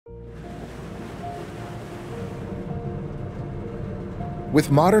With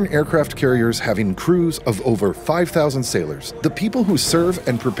modern aircraft carriers having crews of over 5,000 sailors, the people who serve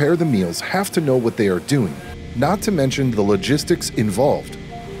and prepare the meals have to know what they are doing, not to mention the logistics involved.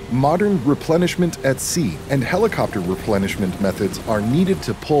 Modern replenishment at sea and helicopter replenishment methods are needed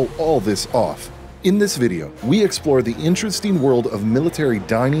to pull all this off. In this video, we explore the interesting world of military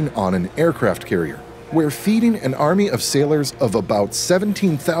dining on an aircraft carrier, where feeding an army of sailors of about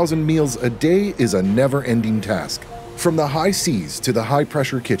 17,000 meals a day is a never-ending task. From the high seas to the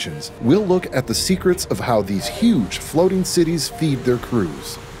high-pressure kitchens, we'll look at the secrets of how these huge floating cities feed their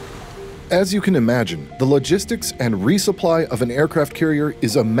crews. As you can imagine, the logistics and resupply of an aircraft carrier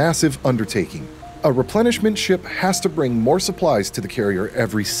is a massive undertaking. A replenishment ship has to bring more supplies to the carrier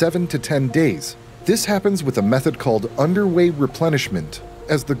every 7 to 10 days. This happens with a method called underway replenishment,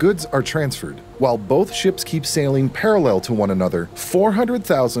 as the goods are transferred. While both ships keep sailing parallel to one another,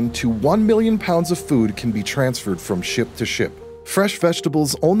 400,000 to 1 million pounds of food can be transferred from ship to ship. Fresh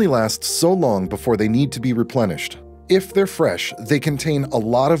vegetables only last so long before they need to be replenished. If they're fresh, they contain a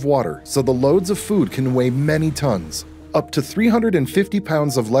lot of water, so the loads of food can weigh many tons. Up to 350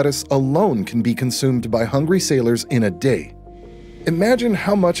 pounds of lettuce alone can be consumed by hungry sailors in a day. Imagine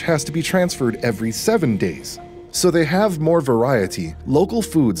how much has to be transferred every 7 days. So they have more variety. Local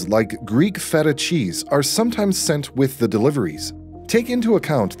foods like Greek feta cheese are sometimes sent with the deliveries. Take into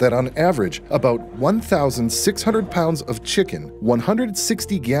account that on average, about 1,600 pounds of chicken,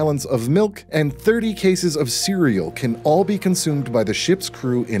 160 gallons of milk, and 30 cases of cereal can all be consumed by the ship's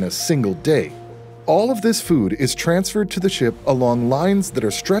crew in a single day. All of this food is transferred to the ship along lines that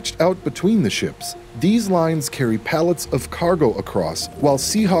are stretched out between the ships. These lines carry pallets of cargo across, while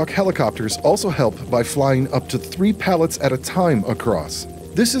Seahawk helicopters also help by flying up to 3 pallets at a time across.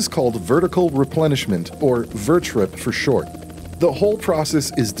 This is called vertical replenishment, or VERTRIP for short. The whole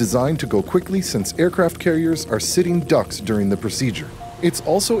process is designed to go quickly since aircraft carriers are sitting ducks during the procedure. It's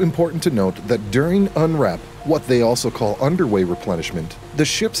also important to note that during unwrap, what they also call underway replenishment, the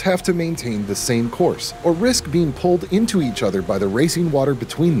ships have to maintain the same course, or risk being pulled into each other by the racing water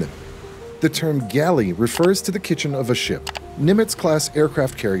between them. The term galley refers to the kitchen of a ship. Nimitz-class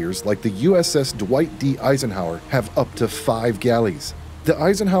aircraft carriers like the USS Dwight D. Eisenhower have up to 5 galleys. The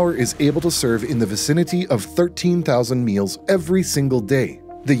Eisenhower is able to serve in the vicinity of 13,000 meals every single day.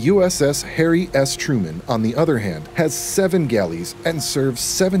 The USS Harry S. Truman, on the other hand, has 7 galleys and serves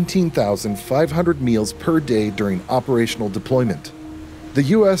 17,500 meals per day during operational deployment. The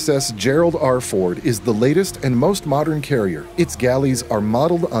USS Gerald R. Ford is the latest and most modern carrier. Its galleys are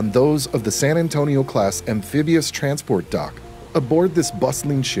modeled on those of the San Antonio-class amphibious transport dock. Aboard this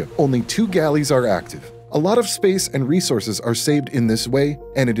bustling ship, only 2 galleys are active. A lot of space and resources are saved in this way,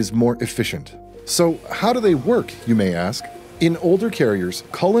 and it is more efficient. So, how do they work, you may ask? In older carriers,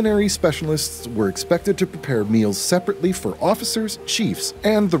 culinary specialists were expected to prepare meals separately for officers, chiefs,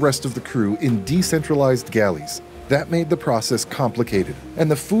 and the rest of the crew in decentralized galleys. That made the process complicated,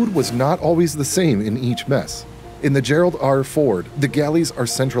 and the food was not always the same in each mess. In the Gerald R. Ford, the galleys are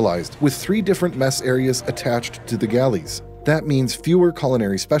centralized, with 3 different mess areas attached to the galleys. That means fewer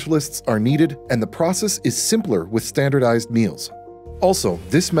culinary specialists are needed, and the process is simpler with standardized meals. Also,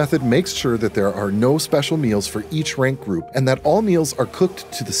 this method makes sure that there are no special meals for each rank group and that all meals are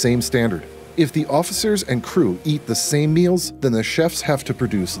cooked to the same standard. If the officers and crew eat the same meals, then the chefs have to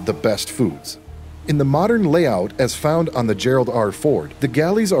produce the best foods. In the modern layout as found on the Gerald R. Ford, the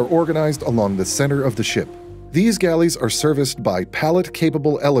galleys are organized along the center of the ship. These galleys are serviced by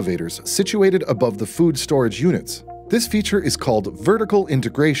pallet-capable elevators situated above the food storage units. This feature is called vertical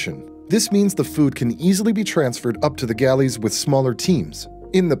integration. This means the food can easily be transferred up to the galleys with smaller teams.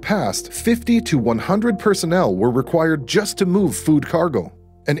 In the past, 50 to 100 personnel were required just to move food cargo.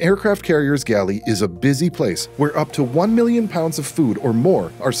 An aircraft carrier's galley is a busy place where up to 1 million pounds of food or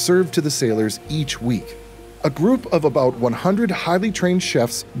more are served to the sailors each week. A group of about 100 highly trained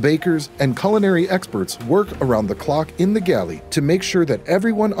chefs, bakers, and culinary experts work around the clock in the galley to make sure that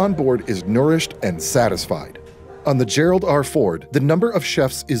everyone on board is nourished and satisfied. On the Gerald R. Ford, the number of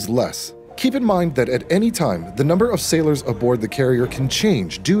chefs is less. Keep in mind that at any time, the number of sailors aboard the carrier can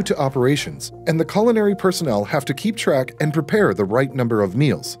change due to operations, and the culinary personnel have to keep track and prepare the right number of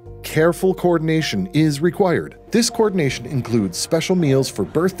meals. Careful coordination is required. This coordination includes special meals for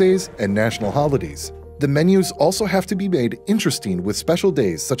birthdays and national holidays. The menus also have to be made interesting with special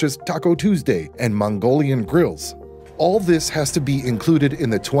days such as Taco Tuesday and Mongolian grills. All this has to be included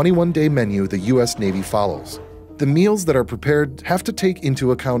in the 21-day menu the U.S. Navy follows. The meals that are prepared have to take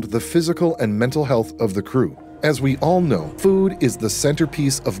into account the physical and mental health of the crew. As we all know, food is the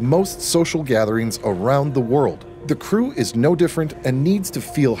centerpiece of most social gatherings around the world. The crew is no different and needs to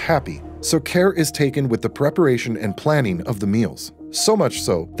feel happy, so care is taken with the preparation and planning of the meals. So much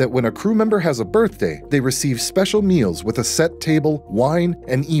so that when a crew member has a birthday, they receive special meals with a set table, wine,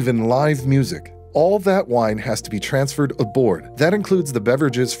 and even live music. All that wine has to be transferred aboard. That includes the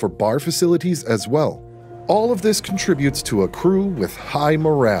beverages for bar facilities as well. All of this contributes to a crew with high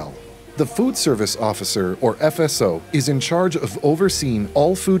morale. The Food Service Officer, or FSO, is in charge of overseeing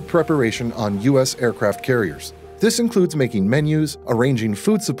all food preparation on U.S. aircraft carriers. This includes making menus, arranging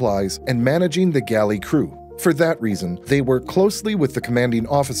food supplies, and managing the galley crew. For that reason, they work closely with the Commanding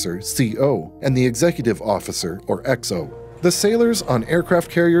Officer, CO, and the Executive Officer, or XO. The sailors on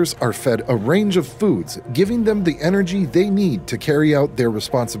aircraft carriers are fed a range of foods, giving them the energy they need to carry out their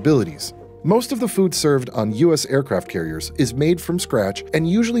responsibilities. Most of the food served on U.S. aircraft carriers is made from scratch and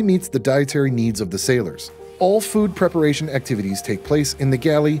usually meets the dietary needs of the sailors. All food preparation activities take place in the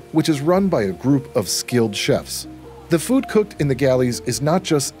galley, which is run by a group of skilled chefs. The food cooked in the galleys is not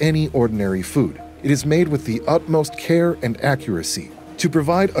just any ordinary food. It is made with the utmost care and accuracy. To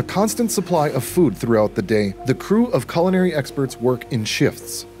provide a constant supply of food throughout the day, the crew of culinary experts work in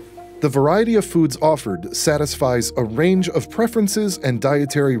shifts. The variety of foods offered satisfies a range of preferences and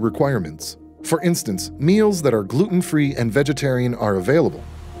dietary requirements. For instance, meals that are gluten-free and vegetarian are available.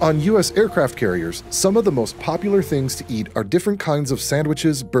 On U.S. aircraft carriers, some of the most popular things to eat are different kinds of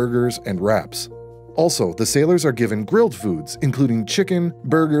sandwiches, burgers, and wraps. Also, the sailors are given grilled foods, including chicken,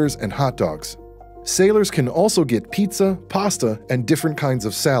 burgers, and hot dogs. Sailors can also get pizza, pasta, and different kinds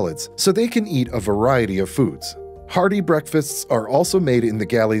of salads, so they can eat a variety of foods. Hearty breakfasts are also made in the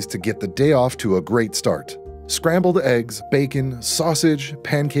galleys to get the day off to a great start. Scrambled eggs, bacon, sausage,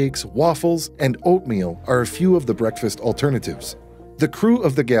 pancakes, waffles, and oatmeal are a few of the breakfast alternatives. The crew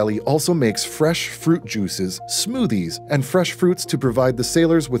of the galley also makes fresh fruit juices, smoothies, and fresh fruits to provide the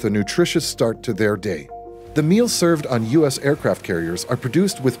sailors with a nutritious start to their day. The meals served on U.S. aircraft carriers are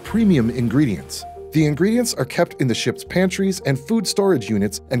produced with premium ingredients. The ingredients are kept in the ship's pantries and food storage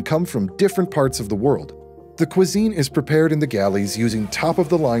units and come from different parts of the world. The cuisine is prepared in the galleys using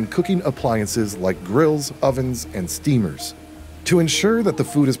top-of-the-line cooking appliances like grills, ovens, and steamers. To ensure that the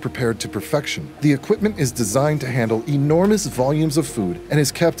food is prepared to perfection, the equipment is designed to handle enormous volumes of food and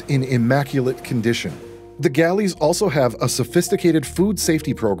is kept in immaculate condition. The galleys also have a sophisticated food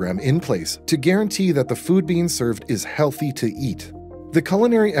safety program in place to guarantee that the food being served is healthy to eat. The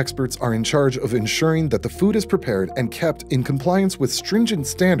culinary experts are in charge of ensuring that the food is prepared and kept in compliance with stringent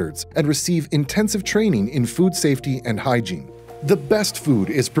standards and receive intensive training in food safety and hygiene. The best food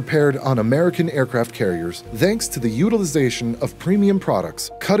is prepared on American aircraft carriers thanks to the utilization of premium products,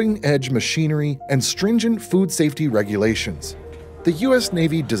 cutting-edge machinery, and stringent food safety regulations. The U.S.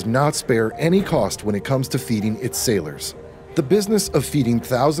 Navy does not spare any cost when it comes to feeding its sailors. The business of feeding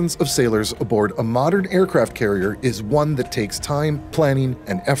thousands of sailors aboard a modern aircraft carrier is one that takes time, planning,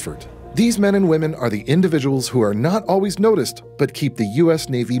 and effort. These men and women are the individuals who are not always noticed, but keep the U.S.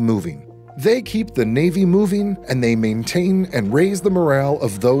 Navy moving. They keep the Navy moving, and they maintain and raise the morale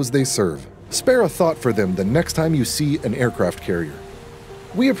of those they serve. Spare a thought for them the next time you see an aircraft carrier.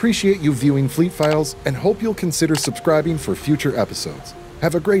 We appreciate you viewing Fleet Files and hope you'll consider subscribing for future episodes.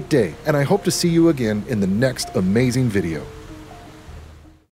 Have a great day, and I hope to see you again in the next amazing video.